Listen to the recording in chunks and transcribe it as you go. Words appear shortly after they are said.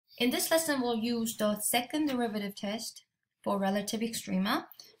In this lesson, we'll use the second derivative test for relative extrema.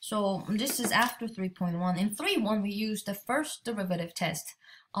 So this is after 3.1. In 3.1, we used the first derivative test.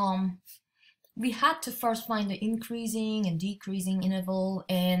 We had to first find the increasing and decreasing interval,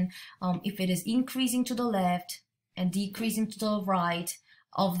 and if it is increasing to the left and decreasing to the right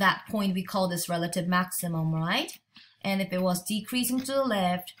of that point, we call this relative maximum, right? And if it was decreasing to the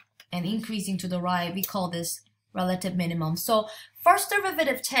left and increasing to the right, we call this relative minimum. So first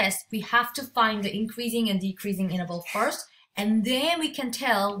derivative test, we have to find the increasing and decreasing interval first, and then we can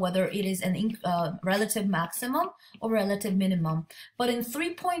tell whether it is an relative maximum or relative minimum. But in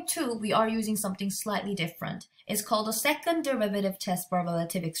 3.2, we are using something slightly different. It's called a second derivative test for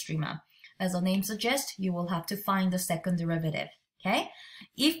relative extrema. As the name suggests, you will have to find the second derivative. Okay?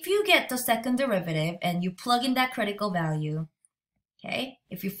 If you get the second derivative and you plug in that critical value, okay,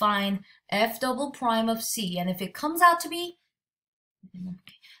 if you find f double prime of c, and if it comes out to be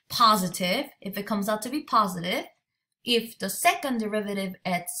positive, if the second derivative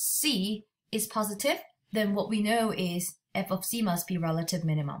at c is positive, then what we know is f of c must be relative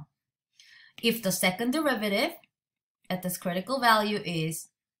minimum. If the second derivative at this critical value is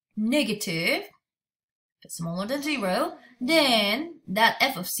negative, smaller than 0, then that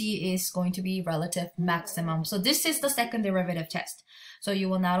f of c is going to be relative maximum. So this is the second derivative test. So you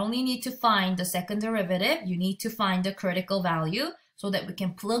will not only need to find the second derivative, you need to find the critical value so that we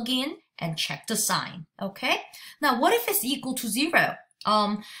can plug in and check the sign. Okay? Now, what if it's equal to 0?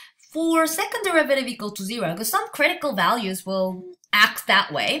 For second derivative equal to 0, because some critical values will act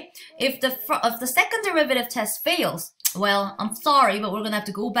that way. If the second derivative test fails, well, I'm sorry, but we're going to have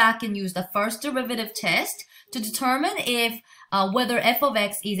to go back and use the first derivative test to determine if whether f of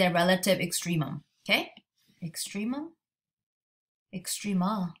x is a relative extremum. Okay? Extremum?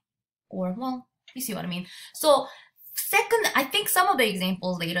 Extrema. Or, well, you see what I mean. So, second, I think some of the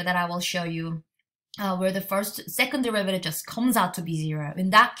examples later that I will show you where the second derivative just comes out to be 0. In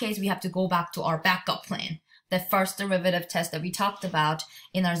that case, we have to go back to our backup plan, the first derivative test that we talked about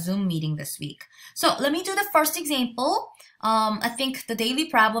in our Zoom meeting this week. So let me do the first example. I think the daily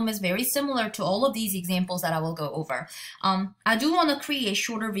problem is very similar to all of these examples that I will go over. I do want to create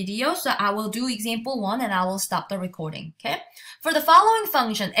shorter videos, so I will do example 1 and I will stop the recording, okay? For the following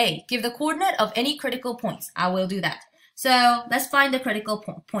function, a, give the coordinate of any critical points. I will do that. So let's find the critical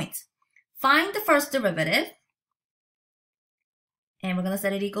points. Find the first derivative, and we're going to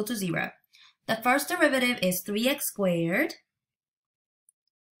set it equal to 0. The first derivative is 3x squared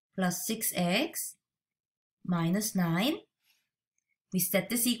plus 6x minus 9. We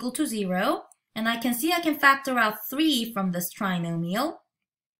set this equal to 0, and I can see I can factor out 3 from this trinomial.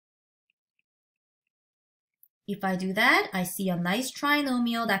 If I do that, I see a nice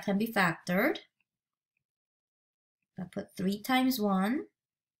trinomial that can be factored. I put 3 times 1,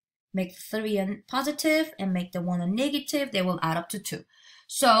 make 3 a positive, and make the 1 a negative, they will add up to 2.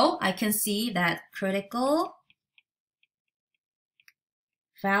 So I can see that critical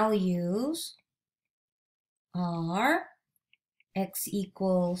values are x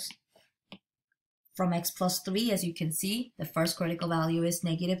equals from x plus 3, as you can see, the first critical value is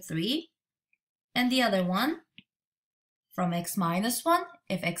negative 3. And the other one from x minus 1,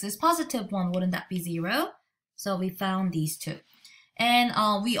 if x is positive 1, wouldn't that be 0? So we found these two. And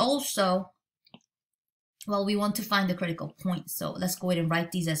we also, well, we want to find the critical points. So let's go ahead and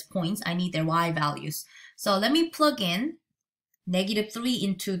write these as points. I need their y values. So let me plug in negative 3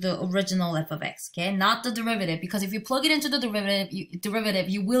 into the original f of x, okay? Not the derivative, because if you plug it into the derivative,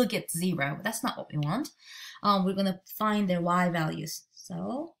 you will get 0. That's not what we want. We're going to find their y values.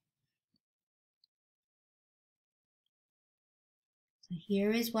 So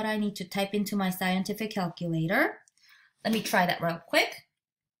here is what I need to type into my scientific calculator. Let me try that real quick.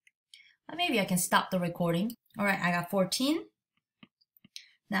 Maybe I can stop the recording. All right, I got 14.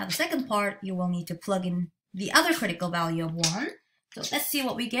 Now the second part, you will need to plug in the other critical value of 1. So let's see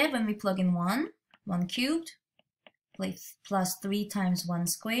what we get when we plug in 1. 1 cubed plus 3 times 1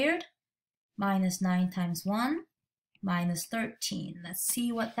 squared minus 9 times 1 minus 13. Let's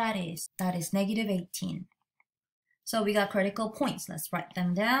see what that is. That is negative 18. So we got critical points. Let's write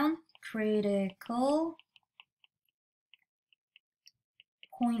them down. Critical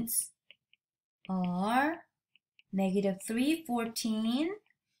points are negative 3, 14,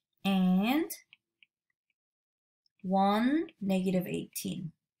 and 1, negative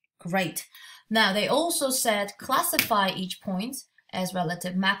 18. Great. Now they also said classify each point as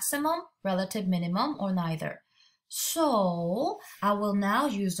relative maximum, relative minimum, or neither. So I will now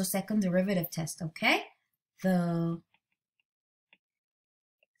use the second derivative test, okay? The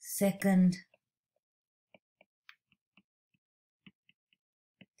second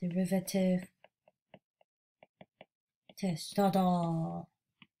derivative test. Ta-da!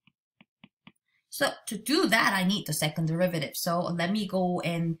 So to do that, I need the second derivative. So let me go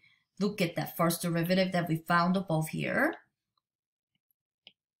and look at that first derivative that we found above here.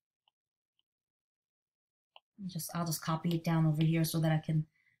 I'll just copy it down over here so that I can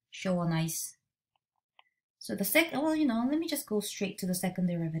show a nice. So the second, well, let me just go straight to the second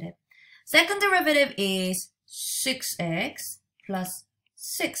derivative. Second derivative is 6x plus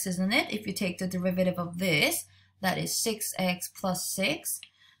 6, isn't it? If you take the derivative of this, that is 6x plus 6.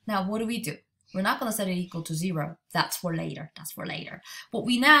 Now, what do? We're not going to set it equal to 0. That's for later. That's for later. What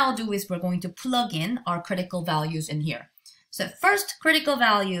we now do is we're going to plug in our critical values in here. So first critical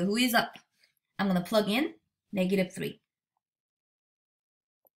value, who is up? I'm going to plug in -3.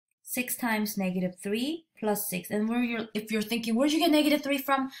 6 times -3 plus 6. And if you're thinking, where'd you get -3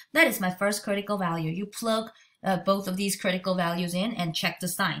 from? That is my first critical value. You plug both of these critical values in and check the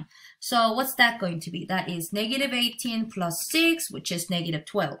sign. So what's that going to be? That is -18 plus 6, which is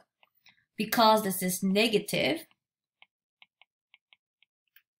 -12. Because this is negative,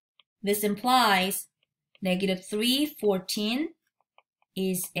 this implies -3, 14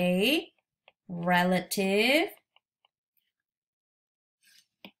 is a relative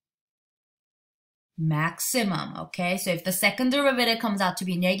maximum. Okay, so if the second derivative comes out to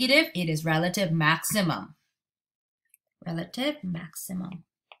be negative, it is relative maximum. Relative maximum.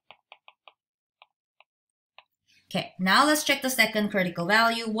 Okay, now let's check the second critical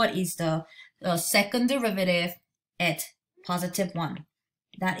value. What is the second derivative at +1?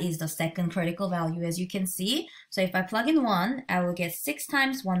 That is the second critical value, as you can see. So if I plug in 1, I will get 6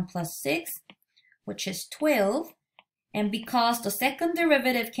 times 1 plus 6, which is 12. And because the second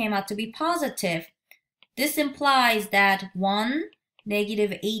derivative came out to be positive, this implies that 1,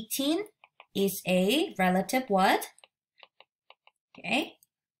 -18 is a relative what? Okay,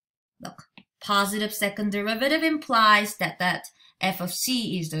 look. Positive second derivative implies that f of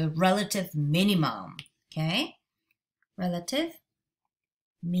c is the relative minimum. Okay, relative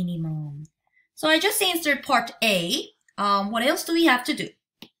minimum. So I just answered part A. What else do we have to do?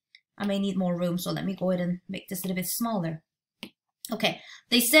 I may need more room, so let me go ahead and make this a little bit smaller. Okay,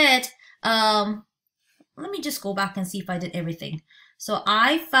 they said, let me just go back and see if I did everything. So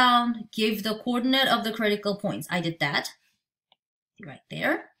I found, give the coordinate of the critical points. I did that right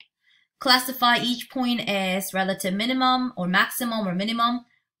there. Classify each point as relative minimum or maximum or minimum.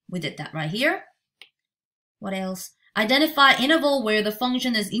 We did that right here. What else? Identify interval where the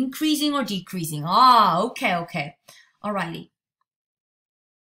function is increasing or decreasing. Ah, okay. Alrighty.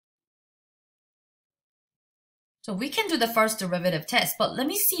 So we can do the first derivative test, but let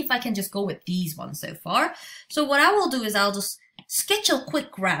me see if I can just go with these ones so far. So what I will do is I'll just sketch a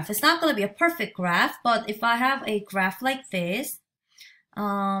quick graph. It's not going to be a perfect graph, but if I have a graph like this,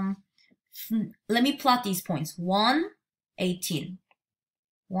 let me plot these points. 1, 18.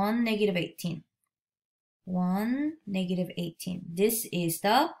 1, -18. 1, -18. This is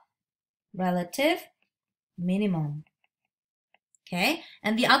the relative minimum. Okay,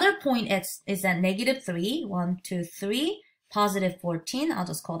 and the other point is at -3. 1, 2, 3. +14. I'll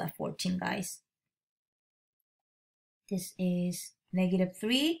just call that 14, guys. This is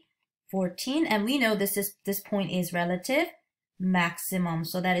 -3, 14, and we know this point is relative maximum.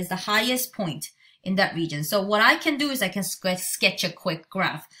 So that is the highest point in that region. So what I can do is I can sketch a quick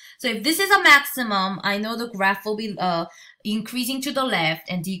graph. So if this is a maximum, I know the graph will be increasing to the left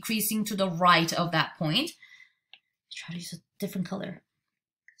and decreasing to the right of that point. Try to use a different color.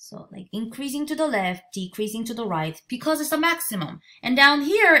 So like increasing to the left, decreasing to the right, because it's a maximum. And down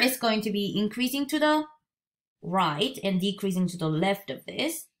here, it's going to be increasing to the right and decreasing to the left of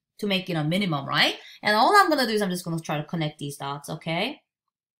this to make it a minimum, right? And all I'm going to do is I'm just going to try to connect these dots, okay?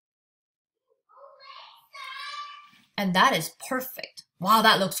 And that is perfect. Wow,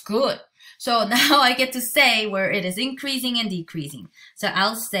 that looks good. So now I get to say where it is increasing and decreasing. So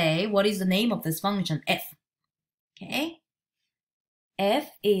I'll say, what is the name of this function? F. Okay?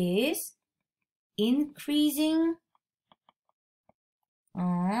 F is increasing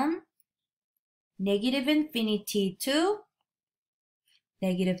on -infinity to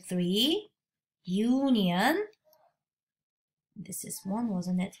 -3 union. This is 1,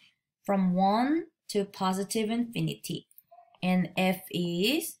 wasn't it? From 1 to +infinity. And F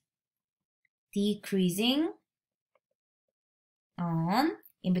is decreasing on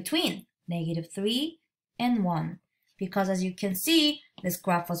in between -3 and 1. Because as you can see, this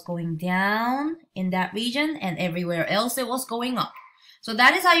graph was going down in that region and everywhere else it was going up. So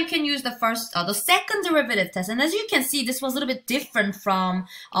that is how you can use the second derivative test. And as you can see, this was a little bit different from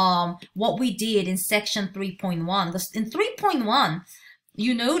what we did in section 3.1. Because in 3.1,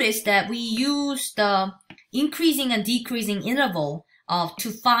 you notice that we use the increasing and decreasing interval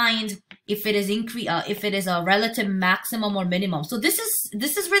to find if it is a relative maximum or minimum. So this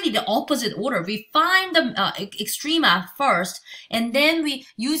is really the opposite order. We find the extrema first, and then we,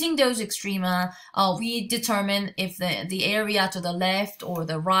 using those extrema, we determine if the area to the left or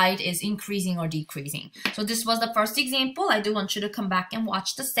the right is increasing or decreasing. So this was the first example. I do want you to come back and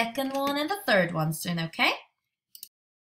watch the second one and the third one soon, okay?